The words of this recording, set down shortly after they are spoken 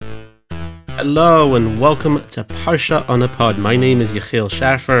Hello and welcome to Parsha on a Pod. My name is Yechiel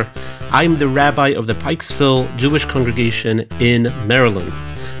Schaffer. I'm the rabbi of the Pikesville Jewish congregation in Maryland.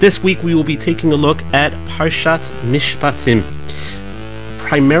 This week we will be taking a look at Parshat Mishpatim,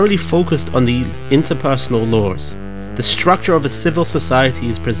 primarily focused on the interpersonal laws. The structure of a civil society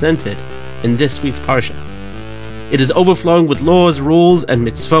is presented in this week's Parsha. It is overflowing with laws, rules, and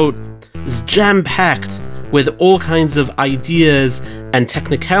mitzvot. It's jam-packed with all kinds of ideas and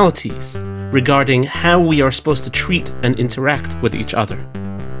technicalities regarding how we are supposed to treat and interact with each other.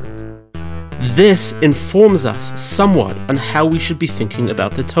 This informs us somewhat on how we should be thinking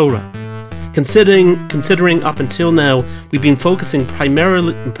about the Torah. Considering up until now, we've been focusing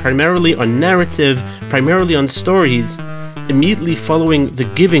primarily on narrative, primarily on stories, immediately following the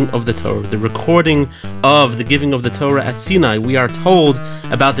giving of the Torah, the recording of the giving of the Torah at Sinai. We are told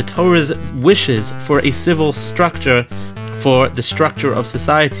about the Torah's wishes for a civil structure, for the structure of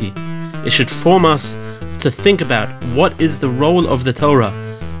society. It should form us to think about what is the role of the Torah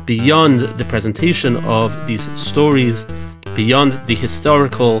beyond the presentation of these stories, beyond the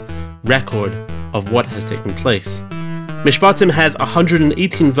historical record of what has taken place. Mishpatim has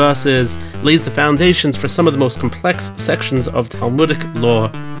 118 verses, lays the foundations for some of the most complex sections of Talmudic law.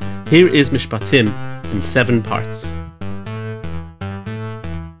 Here is Mishpatim in 7 parts.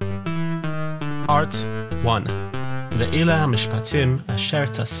 Part 1. Ve'ela ha'mishpatim asher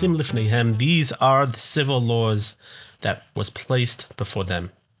tasim lifneihem. These are the civil laws that was placed before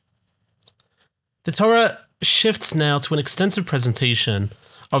them. The Torah shifts now to an extensive presentation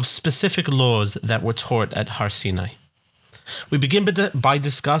of specific laws that were taught at Har Sinai. We begin by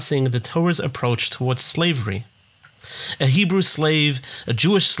discussing the Torah's approach towards slavery. A Hebrew slave, a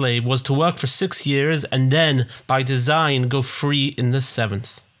Jewish slave, was to work for 6 years and then, by design, go free in the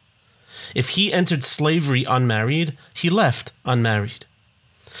 7th. If he entered slavery unmarried, he left unmarried.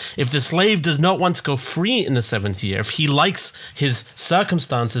 If the slave does not want to go free in the 7th year, if he likes his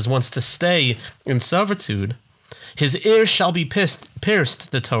circumstances, wants to stay in servitude, his ear shall be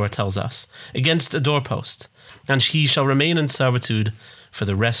pierced, the Torah tells us, against a doorpost, and he shall remain in servitude for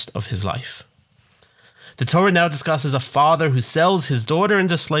the rest of his life. The Torah now discusses a father who sells his daughter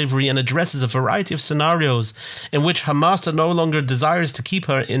into slavery and addresses a variety of scenarios in which her master no longer desires to keep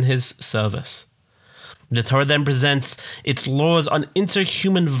her in his service. The Torah then presents its laws on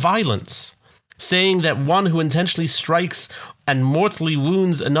interhuman violence, saying that one who intentionally strikes and mortally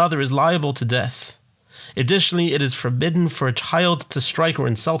wounds another is liable to death. Additionally, it is forbidden for a child to strike or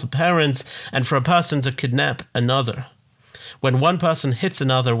insult a parent and for a person to kidnap another. When one person hits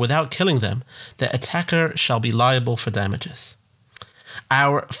another without killing them, the attacker shall be liable for damages.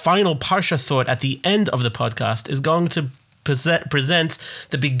 Our final Parsha thought at the end of the podcast is going to present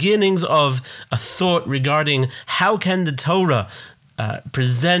the beginnings of a thought regarding how can the Torah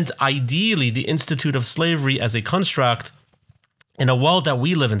present ideally the institute of slavery as a construct. In a world that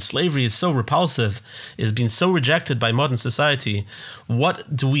we live in, slavery is so repulsive, is being so rejected by modern society.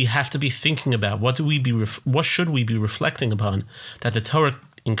 What do we have to be thinking about? What should we be reflecting upon that the Torah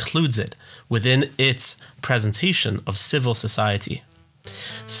includes it within its presentation of civil society?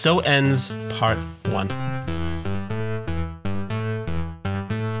 So ends part 1.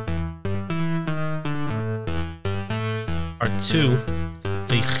 Part 2.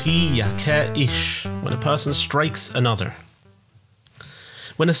 V'chi yakeh ish. When a person strikes another.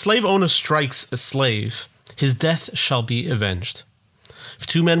 When a slave owner strikes a slave, his death shall be avenged. If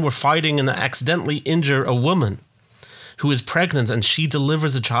 2 men were fighting and accidentally injure a woman who is pregnant and she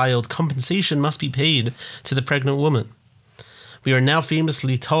delivers a child, compensation must be paid to the pregnant woman. We are now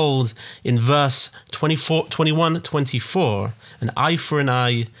famously told in verse 21-24, an eye for an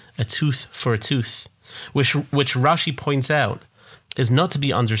eye, a tooth for a tooth, which Rashi points out is not to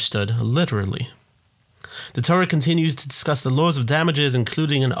be understood literally. The Torah continues to discuss the laws of damages,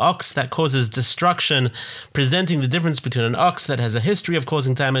 including an ox that causes destruction, presenting the difference between an ox that has a history of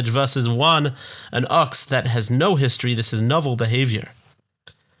causing damage versus an ox that has no history. This is novel behavior.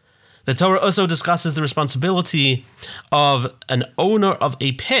 The Torah also discusses the responsibility of an owner of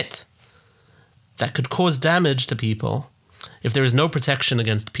a pit that could cause damage to people if there is no protection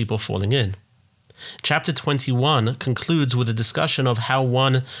against people falling in. Chapter 21 concludes with a discussion of how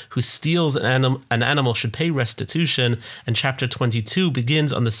one who steals an animal should pay restitution, and chapter 22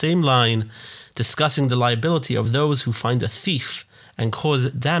 begins on the same line, discussing the liability of those who find a thief and cause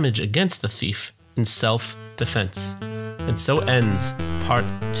damage against the thief in self-defense. And so ends part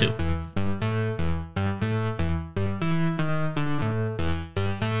 2.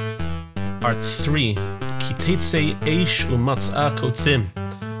 Part 3. Kitetsei eish umatzah kotzim.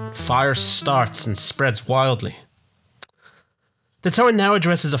 Fire starts and spreads wildly. The Torah now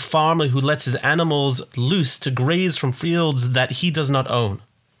addresses a farmer who lets his animals loose to graze from fields that he does not own.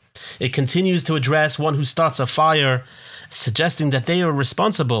 It continues to address one who starts a fire, suggesting that they are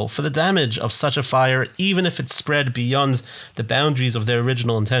responsible for the damage of such a fire, even if it's spread beyond the boundaries of their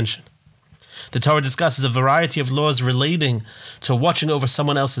original intention. The Torah discusses a variety of laws relating to watching over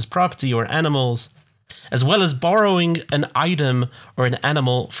someone else's property or animals, as well as borrowing an item or an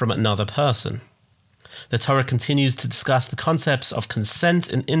animal from another person. The Torah continues to discuss the concepts of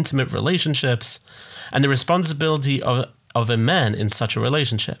consent in intimate relationships and the responsibility of a man in such a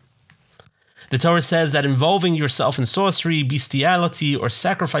relationship. The Torah says that involving yourself in sorcery, bestiality, or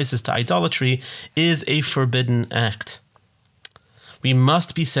sacrifices to idolatry is a forbidden act. We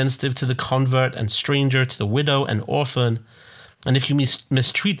must be sensitive to the convert and stranger, to the widow and orphan, and if you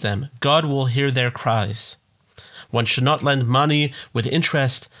mistreat them, God will hear their cries. One should not lend money with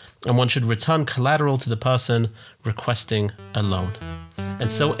interest, and one should return collateral to the person requesting a loan. And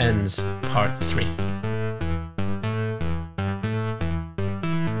so ends part 3.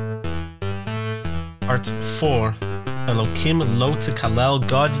 Part 4. Elokim lo tekalel,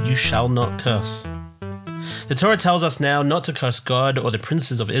 God you shall not curse. The Torah tells us now not to curse God or the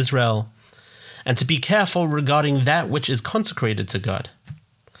princes of Israel, and to be careful regarding that which is consecrated to God,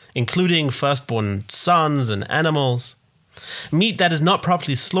 including firstborn sons and animals. Meat that is not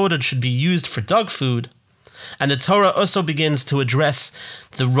properly slaughtered should be used for dog food, and the Torah also begins to address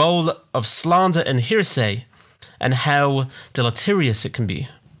the role of slander and hearsay and how deleterious it can be,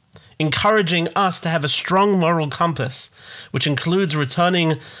 encouraging us to have a strong moral compass, which includes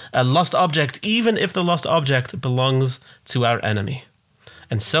returning a lost object even if the lost object belongs to our enemy.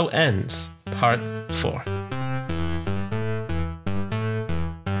 And so ends part 4.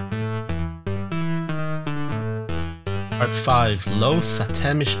 Part 5. Lo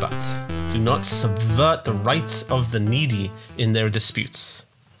sateh mishpat. Do not subvert the rights of the needy in their disputes.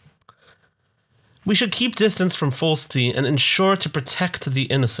 We should keep distance from falsity and ensure to protect the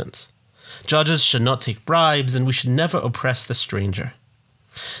innocent. Judges should not take bribes, and we should never oppress the stranger.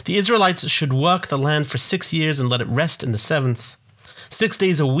 The Israelites should work the land for 6 years and let it rest in the 7th. 6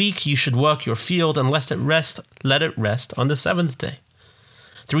 days a week you should work your field, and let it rest on the 7th day.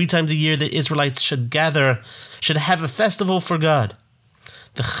 3 times a year the Israelites should have a festival for God.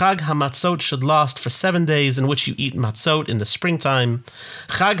 The Chag HaMatzot should last for 7 days, in which you eat matzot in the springtime.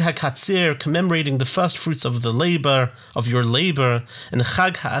 Chag HaKatzir, commemorating the first fruits of your labor, and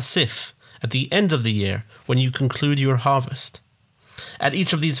Chag HaAsif, at the end of the year, when you conclude your harvest. At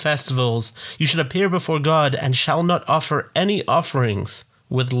each of these festivals, you should appear before God and shall not offer any offerings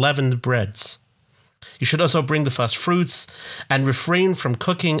with leavened breads. You should also bring the first fruits and refrain from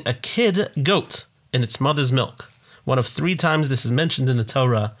cooking a kid goat in its mother's milk. One of 3 times this is mentioned in the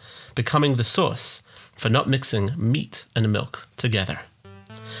Torah, becoming the source for not mixing meat and milk together.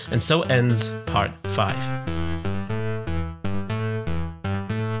 And so ends part 5.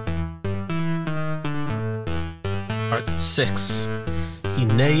 Part 6.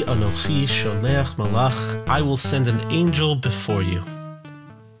 Hinei anochi sholech malach. I will send an angel before you.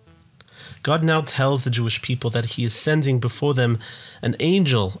 God now tells the Jewish people that he is sending before them an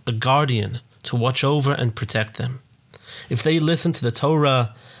angel, a guardian, to watch over and protect them. If they listen to the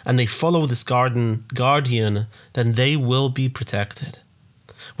Torah and they follow this guardian, then they will be protected.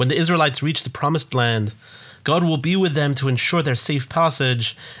 When the Israelites reach the promised land, God will be with them to ensure their safe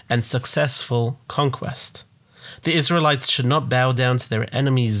passage and successful conquest. The Israelites should not bow down to their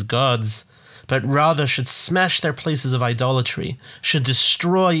enemies' gods, but rather should smash their places of idolatry, should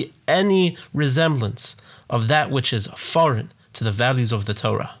destroy any resemblance of that which is foreign to the values of the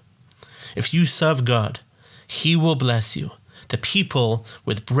Torah. If you serve God, he will bless you, the people,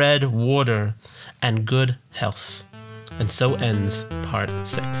 with bread, water, and good health. And so ends part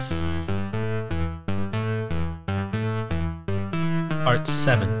 6. Part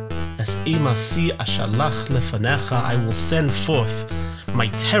 7. Es imasi ashalach lefanecha, I will send forth my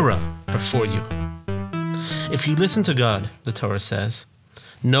terror before you. If you listen to God, the Torah says,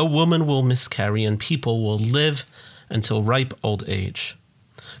 no woman will miscarry and people will live until ripe old age.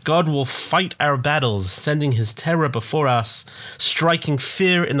 God will fight our battles, sending his terror before us, striking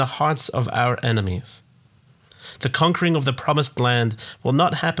fear in the hearts of our enemies. The conquering of the promised land will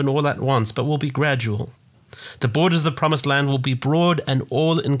not happen all at once, but will be gradual. The borders of the promised land will be broad and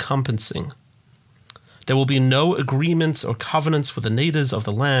all-encompassing. There will be no agreements or covenants with the natives of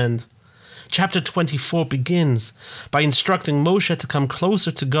the land. Chapter 24 begins by instructing Moshe to come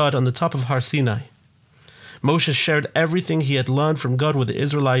closer to God on the top of Har Sinai. Moshe shared everything he had learned from God with the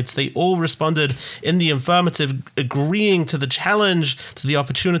Israelites. They all responded in the affirmative, agreeing to the challenge, to the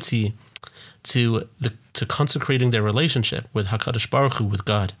opportunity. to consecrating their relationship with HaKadosh Baruch Hu, with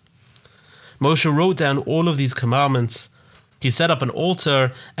God. Moshe wrote down all of these commandments. He set up an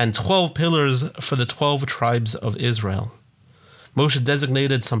altar and 12 pillars for the 12 tribes of Israel. Moshe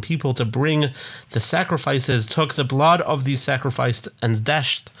designated some people to bring the sacrifices, took the blood of these sacrifices and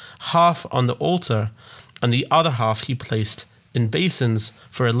dashed half on the altar, and the other half he placed in basins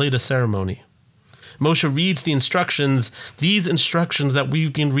for a later ceremony. Moshe reads the instructions, these instructions that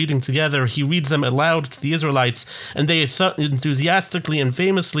we've been reading together, he reads them aloud to the Israelites, and they enthusiastically and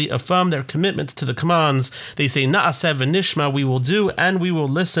famously affirm their commitment to the commands. They say, Na'aseh v'nishma, we will do and we will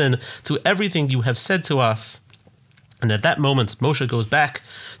listen to everything you have said to us. And at that moment, Moshe goes back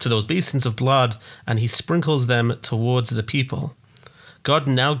to those basins of blood and he sprinkles them towards the people. God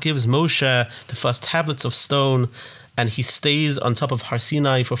now gives Moshe the first tablets of stone, and he stays on top of Har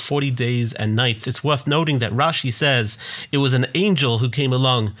Sinai for 40 days and nights. It's worth noting that Rashi says it was an angel who came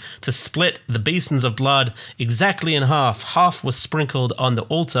along to split the basins of blood exactly in half. Half was sprinkled on the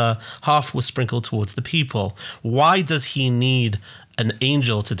altar, half was sprinkled towards the people. Why does he need an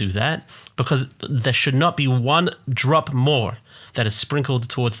angel to do that? Because there should not be one drop more that is sprinkled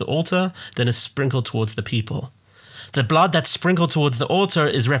towards the altar than is sprinkled towards the people. The blood that's sprinkled towards the altar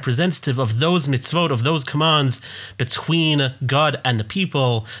is representative of those mitzvot, of those commands between God and the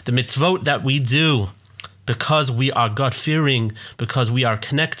people, the mitzvot that we do because we are God-fearing, because we are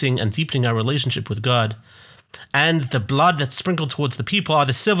connecting and deepening our relationship with God. And the blood that's sprinkled towards the people are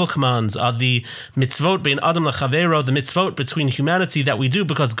the civil commands, are the mitzvot bein adam lechavero, the mitzvot between humanity that we do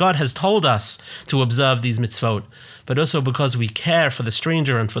because God has told us to observe these mitzvot, but also because we care for the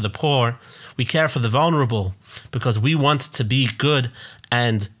stranger and for the poor, we care for the vulnerable, because we want to be good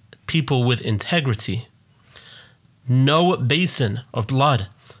and people with integrity. No basin of blood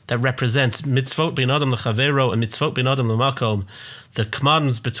that represents mitzvot bein adam lechavero and mitzvot bein adam lemakom, the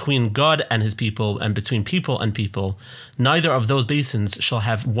commandments between God and his people and between people and people, neither of those basins shall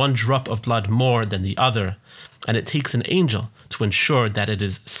have one drop of blood more than the other. And it takes an angel to ensure that it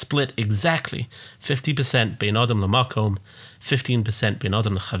is split exactly 50% bein adam lemakom, 15% bein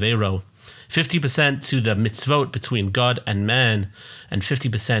adam lechavero, 50% to the mitzvot between God and man, and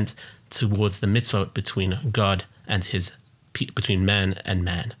 50% towards the mitzvot between God and between man and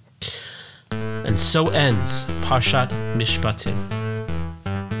man. And so ends Parshat Mishpatim.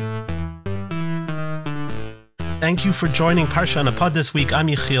 Thank you for joining Parsha on a Pod this week. I'm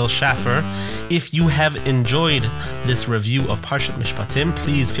Yechiel Schaffer. If you have enjoyed this review of Parshat Mishpatim,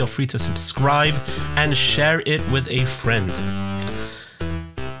 please feel free to subscribe and share it with a friend.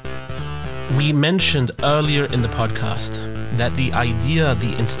 We mentioned earlier in the podcast that the idea,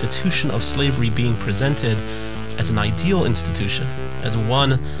 the institution of slavery being presented as an ideal institution, as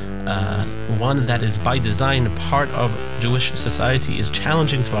one that is by design part of Jewish society, is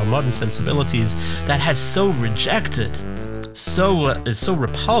challenging to our modern sensibilities, that has so rejected, is so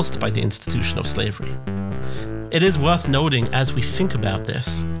repulsed by the institution of slavery. It is worth noting, as we think about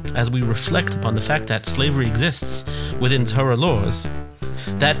this, as we reflect upon the fact that slavery exists within Torah laws,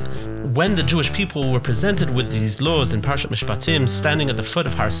 that when the Jewish people were presented with these laws in Parshat Mishpatim, standing at the foot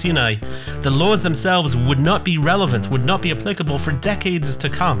of Har Sinai, the laws themselves would not be relevant, would not be applicable for decades to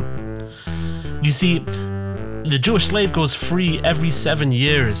come. You see, the Jewish slave goes free every 7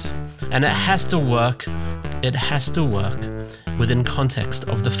 years, and it has to work within context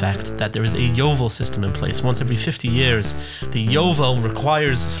of the fact that there is a Yovel system in place. Once every 50 years, the Yovel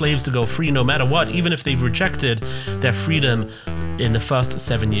requires slaves to go free no matter what, even if they've rejected their freedom in the first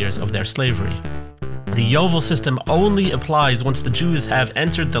 7 years of their slavery. The Yovel system only applies once the Jews have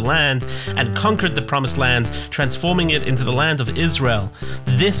entered the land and conquered the promised land, transforming it into the land of Israel.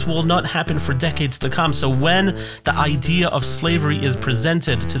 This will not happen for decades to come. So when the idea of slavery is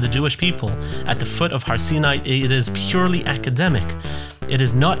presented to the Jewish people at the foot of Har Sinai, it is purely academic. It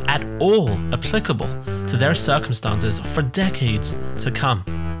is not at all applicable to their circumstances for decades to come.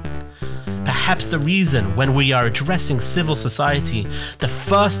 Perhaps the reason when we are addressing civil society, the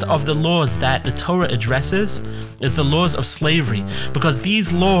first of the laws that the Torah addresses is the laws of slavery, because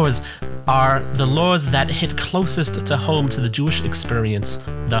these laws are the laws that hit closest to home to the Jewish experience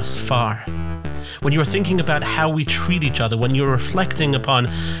thus far. When you're thinking about how we treat each other, when you're reflecting upon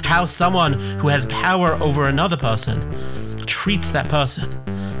how someone who has power over another person treats that person,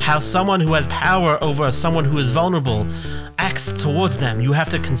 how someone who has power over someone who is vulnerable acts towards them, you have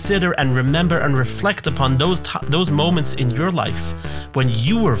to consider and remember and reflect upon those moments in your life when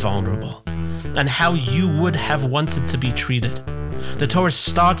you were vulnerable and how you would have wanted to be treated. The Torah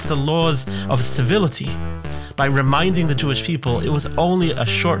starts the laws of civility by reminding the Jewish people it was only a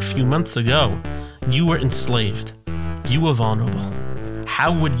short few months ago you were enslaved, you were vulnerable.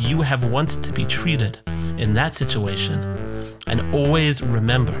 how would you have wanted to be treated in that situation? And always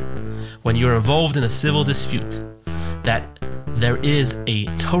remember, when you're involved in a civil dispute, that there is a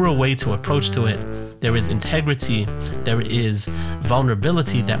Torah way to approach to it. There is integrity, there is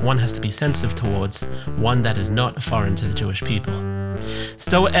vulnerability that one has to be sensitive towards, one that is not foreign to the Jewish people.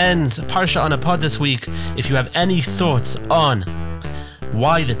 So ends Parsha on a Pod this week. If you have any thoughts on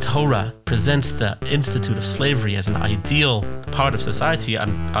why the Torah presents the institute of slavery as an ideal part of society,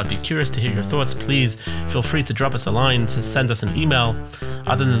 I'd be curious to hear your thoughts. Please feel free to drop us a line, to send us an email.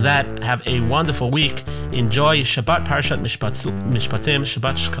 Other than that, have a wonderful week. Enjoy Shabbat Parshat Mishpatim,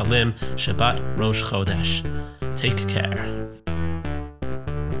 Shabbat Shkalim, Shabbat Rosh Chodesh. Take care.